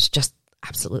 and this is just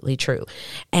absolutely true.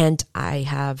 And I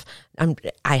have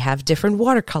different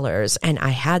watercolors, and I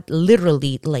had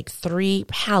literally like 3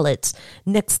 palettes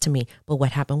next to me. But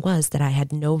what happened was that I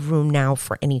had no room now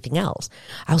for anything else.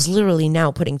 I was literally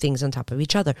now putting things on top of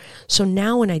each other. So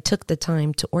now when I took the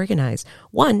time to organize,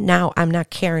 one, now I'm not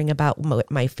caring about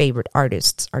what my favorite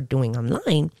artists are doing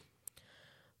online,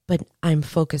 but I'm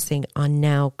focusing on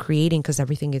now creating, because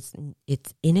everything it's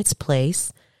in its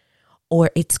place, or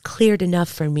it's cleared enough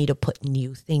for me to put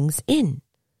new things in.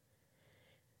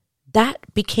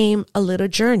 That became a little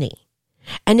journey.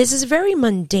 And this is very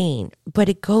mundane, but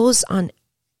it goes on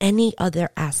any other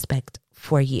aspect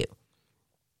for you.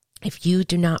 If you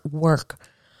do not work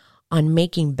on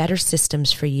making better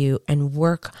systems for you and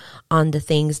work on the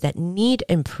things that need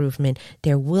improvement,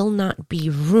 there will not be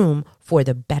room for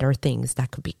the better things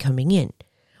that could be coming in,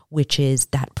 which is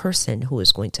that person who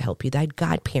is going to help you, that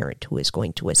godparent who is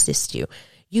going to assist you.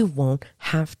 You won't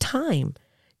have time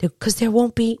because there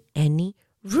won't be any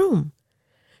room.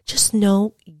 Just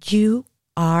know you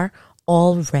are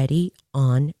already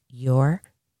on your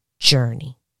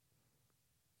journey.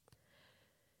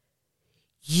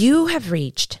 You have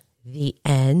reached the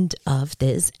end of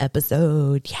this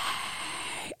episode. Yay!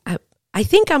 I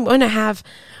think I'm going to have,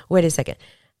 wait a second.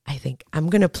 I think I'm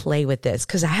going to play with this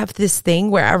because I have this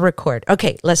thing where I record.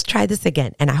 Okay, let's try this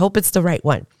again, and I hope it's the right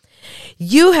one.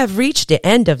 You have reached the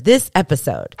end of this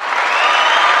episode.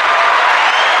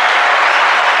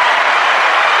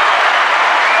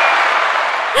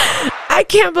 I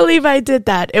can't believe I did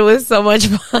that. It was so much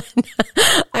fun.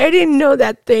 I didn't know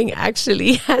that thing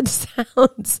actually had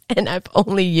sounds, and I've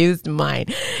only used mine.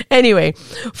 Anyway,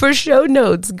 for show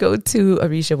notes, go to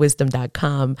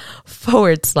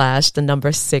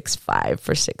orishawisdom.com/65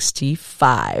 for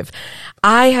 65.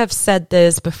 I have said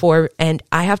this before, and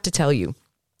I have to tell you,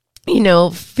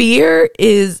 Fear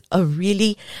is a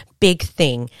really big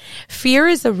thing. Fear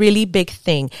is a really big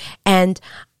thing. And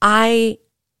I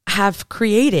have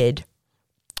created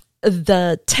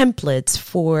the templates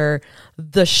for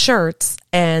the shirts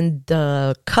and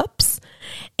the cups.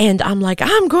 And I'm like,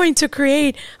 I'm going to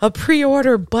create a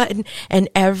pre-order button. And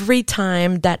every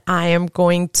time that I am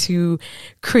going to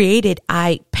create it,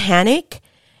 I panic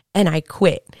and I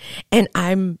quit and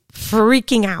I'm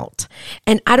freaking out.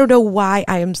 And I don't know why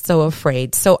I am so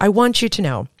afraid. So I want you to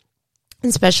know,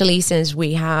 especially since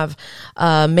we have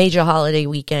a major holiday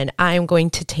weekend, I am going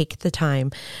to take the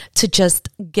time to just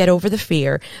get over the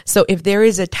fear. So if there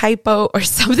is a typo or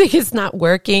something is not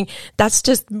working, that's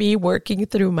just me working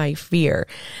through my fear,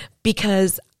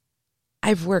 because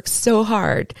I've worked so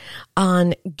hard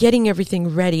on getting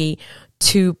everything ready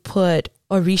to put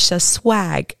Orisha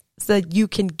swag so that you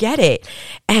can get it.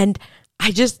 And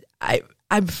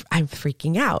I'm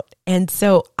freaking out. And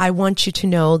so I want you to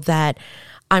know that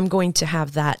I'm going to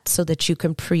have that so that you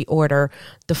can pre-order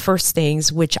the first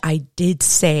things, which I did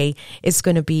say is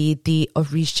going to be the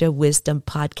Orisha Wisdom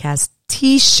Podcast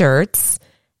t-shirts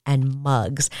and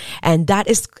mugs. And that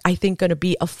is, I think, going to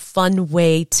be a fun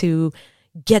way to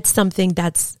get something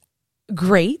that's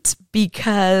great,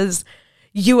 because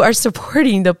you are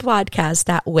supporting the podcast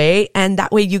that way, and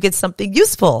that way you get something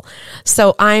useful.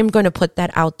 So I'm going to put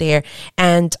that out there,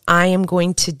 and I am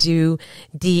going to do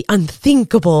the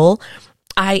unthinkable.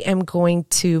 I am going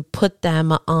to put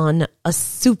them on a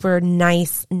super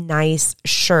nice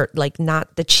shirt, like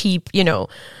not the cheap,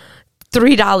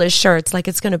 $3 shirts. Like,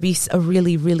 it's going to be a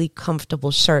really, really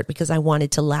comfortable shirt, because I want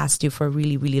it to last you for a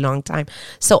really, really long time.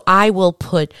 So I will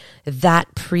put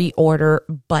that pre-order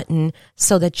button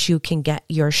so that you can get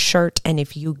your shirt. And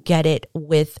if you get it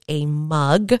with a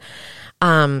mug,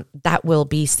 that will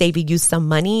be saving you some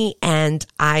money. And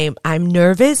I'm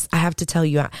nervous. I have to tell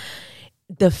you,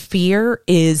 the fear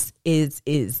is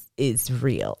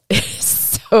real.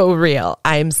 It's so real.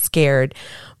 I'm scared,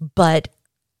 but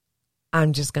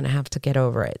I'm just going to have to get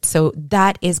over it. So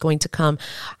that is going to come.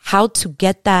 How to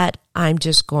get that, I'm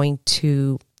just going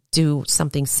to do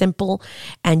something simple.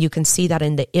 And you can see that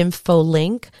in the info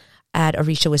link at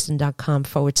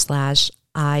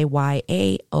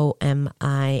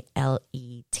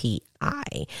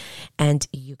orishawisdom.com/IYAOMILETI. And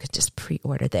you can just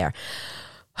pre-order there.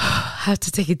 I have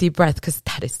to take a deep breath, because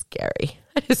that is scary.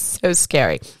 That is so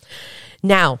scary.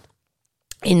 Now,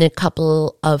 in a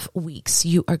couple of weeks,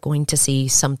 you are going to see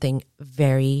something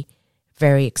very,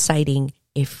 very exciting.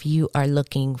 If you are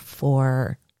looking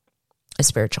for a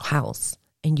spiritual house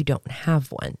and you don't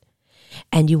have one,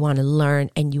 and you want to learn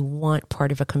and you want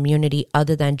part of a community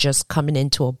other than just coming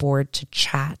into a board to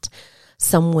chat,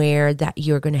 somewhere that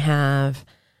you're going to have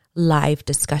live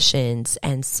discussions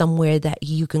and somewhere that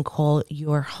you can call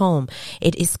your home,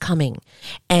 it is coming,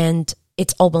 and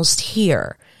it's almost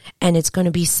here. And it's going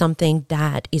to be something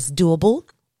that is doable.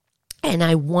 And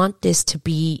I want this to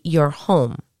be your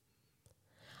home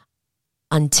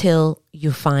until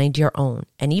you find your own.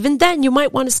 And even then, you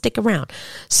might want to stick around.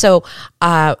 So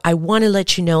I want to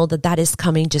let you know that is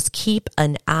coming. Just keep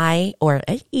an eye or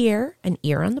an ear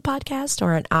on the podcast,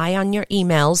 or an eye on your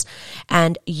emails,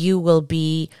 and you will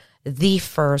be the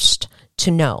first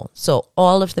to know. So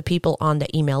all of the people on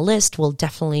the email list will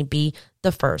definitely be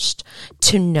the first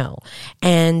to know.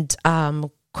 And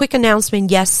quick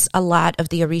announcement, yes, a lot of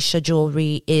the Orisha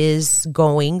jewelry is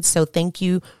going. So thank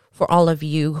you for all of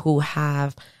you who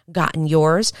have gotten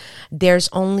yours. There's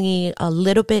only a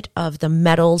little bit of the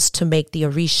metals to make the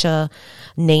Orisha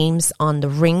names on the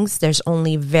rings. There's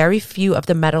only very few of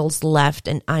the metals left,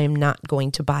 and I am not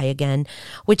going to buy again,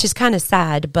 which is kind of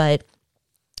sad, but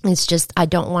it's just, I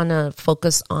don't want to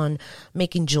focus on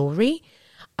making jewelry.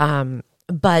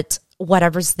 But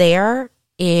whatever's there,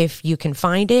 if you can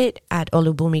find it at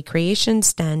Olubumi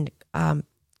Creations, then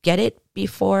get it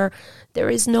before there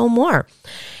is no more.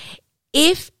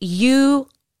 If you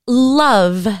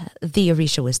love the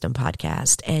Orisha Wisdom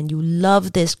Podcast and you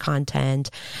love this content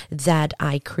that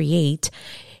I create,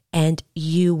 and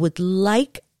you would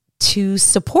like to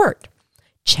support,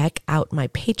 check out my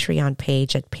Patreon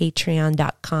page at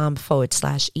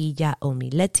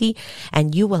patreon.com/IYAOMILETI,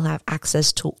 and you will have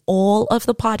access to all of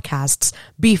the podcasts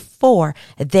before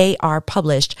they are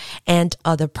published, and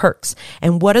other perks.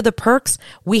 And what are the perks?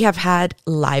 We have had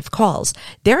live calls.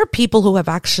 There are people who have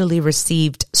actually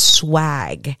received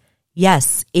swag.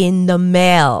 Yes, in the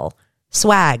mail.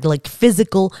 Swag, like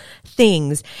physical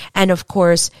things. And of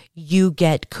course, you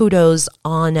get kudos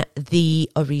on the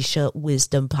Orisha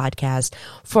Wisdom Podcast.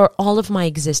 For all of my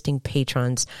existing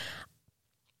patrons,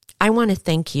 I want to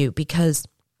thank you, because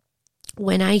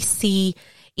when I see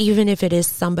even if it is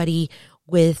somebody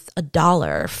with $1,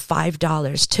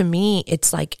 $5, to me,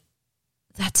 it's like,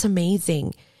 that's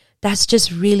amazing. That's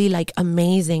just really like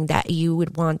amazing that you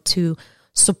would want to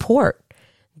support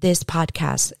this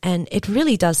podcast. And it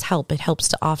really does help. It helps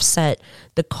to offset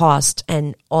the cost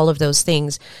and all of those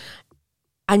things.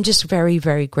 I'm just very,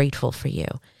 very grateful for you.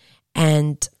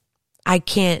 And I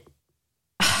can't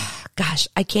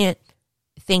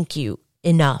thank you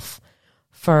enough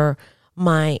for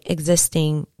my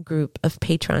existing group of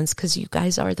patrons, because you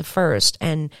guys are the first.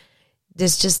 And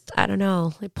there's just, I don't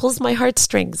know, it pulls my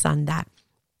heartstrings on that.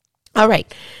 All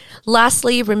right.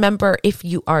 Lastly, remember, if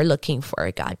you are looking for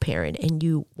a godparent and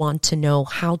you want to know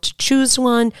how to choose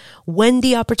one when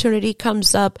the opportunity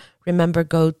comes up, remember,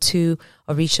 go to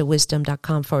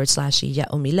orishawisdom.com/Iya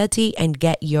Omileti and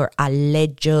get your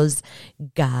Aleyos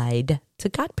guide to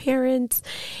godparents.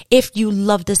 If you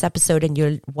love this episode and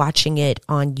you're watching it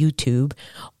on YouTube,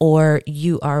 or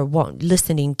you are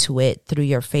listening to it through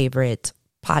your favorite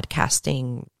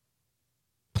podcasting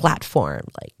platform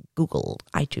like Google,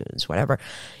 iTunes, whatever,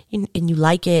 and you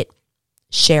like it,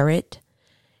 share it.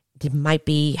 It might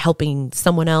be helping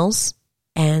someone else,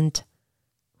 and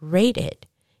rate it.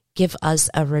 Give us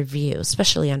a review,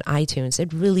 especially on iTunes.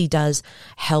 It really does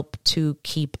help to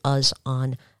keep us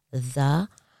on the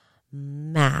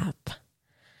map.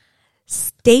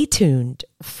 Stay tuned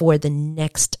for the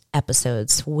next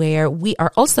episodes, where we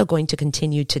are also going to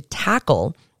continue to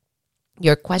tackle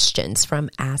your questions from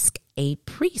Ask a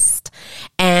Priest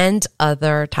and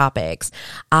other topics.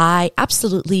 I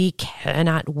absolutely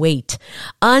cannot wait.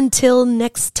 Until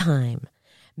next time,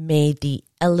 may the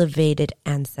elevated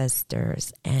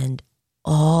ancestors and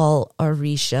all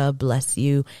Orisha bless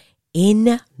you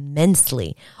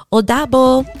immensely.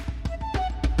 Odabo.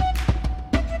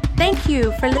 Thank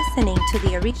you for listening to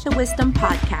the Orisha Wisdom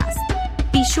Podcast.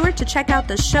 Be sure to check out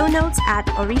the show notes at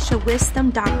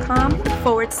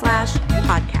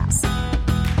orishawisdom.com/podcast.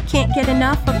 Can't get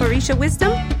enough of Orisha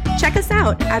Wisdom? Check us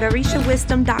out at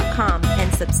orishawisdom.com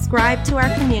and subscribe to our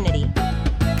community.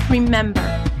 Remember,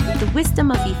 the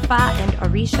wisdom of Ifa and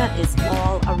Orisha is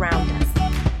all around us.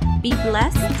 Be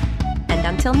blessed, and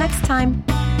until next time.